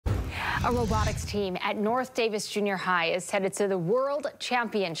A robotics team at North Davis Junior High is headed to the World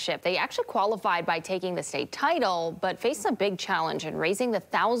Championship. They actually qualified by taking the state title, but face a big challenge in raising the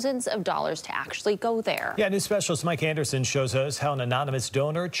thousands of dollars to actually go there. Yeah, news specialist Mike Anderson shows us how an anonymous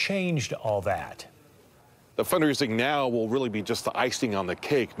donor changed all that. The fundraising now will really be just the icing on the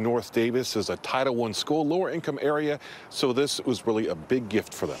cake. North Davis is a Title I school, lower income area, so this was really a big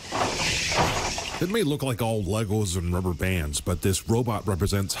gift for them. It may look like all Legos and rubber bands, but this robot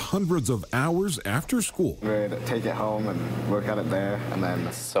represents hundreds of hours after school. We'd take it home and work at it there, and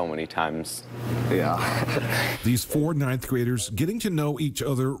then so many times. Yeah. These four ninth graders getting to know each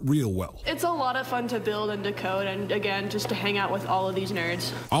other real well. It's a lot of fun to build and decode, and again, just to hang out with all of these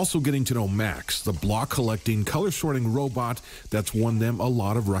nerds. Also getting to know Max, the block collecting, color sorting robot that's won them a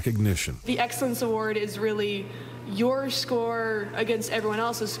lot of recognition. The Excellence Award is really your score against everyone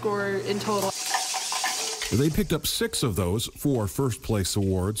else's score in total. They picked up 6 of those 4 first place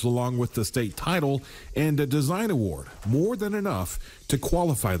awards, along with the state title and a design award, more than enough to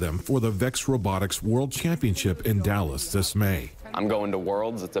qualify them for the Vex Robotics World Championship in Dallas this May. I'm going to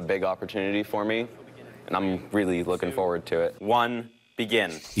Worlds. It's a big opportunity for me, and I'm really looking forward to it. 1,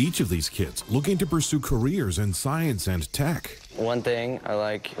 begin. Each of these kids looking to pursue careers in science and tech. One thing I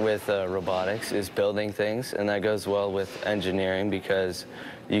like with robotics is building things, and that goes well with engineering because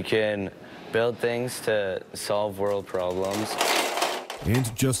you can build things to solve world problems.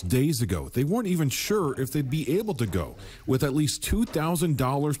 And just days ago, they weren't even sure if they'd be able to go. With at least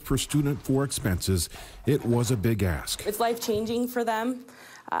 $2,000 per student for expenses, it was a big ask. It's life-changing for them.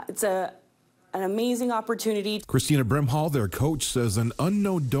 It's an amazing opportunity. Christina Brimhall, their coach, says an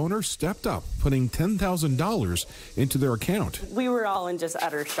unknown donor stepped up, putting $10,000 into their account. We were all in just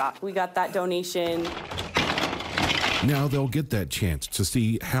utter shock. We got that donation. Now they'll get that chance to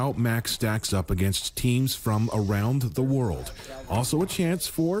see how Max stacks up against teams from around the world. Also a chance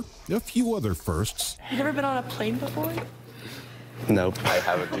for a few other firsts. You never been on a plane before? Nope, I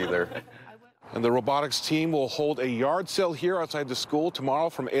haven't either. And the robotics team will hold a yard sale here outside the school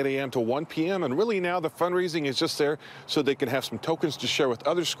tomorrow from 8 a.m. to 1 p.m. And really now the fundraising is just there so they can have some tokens to share with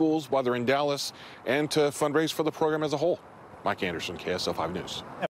other schools while they're in Dallas and to fundraise for the program as a whole. Mike Anderson, KSL 5 News.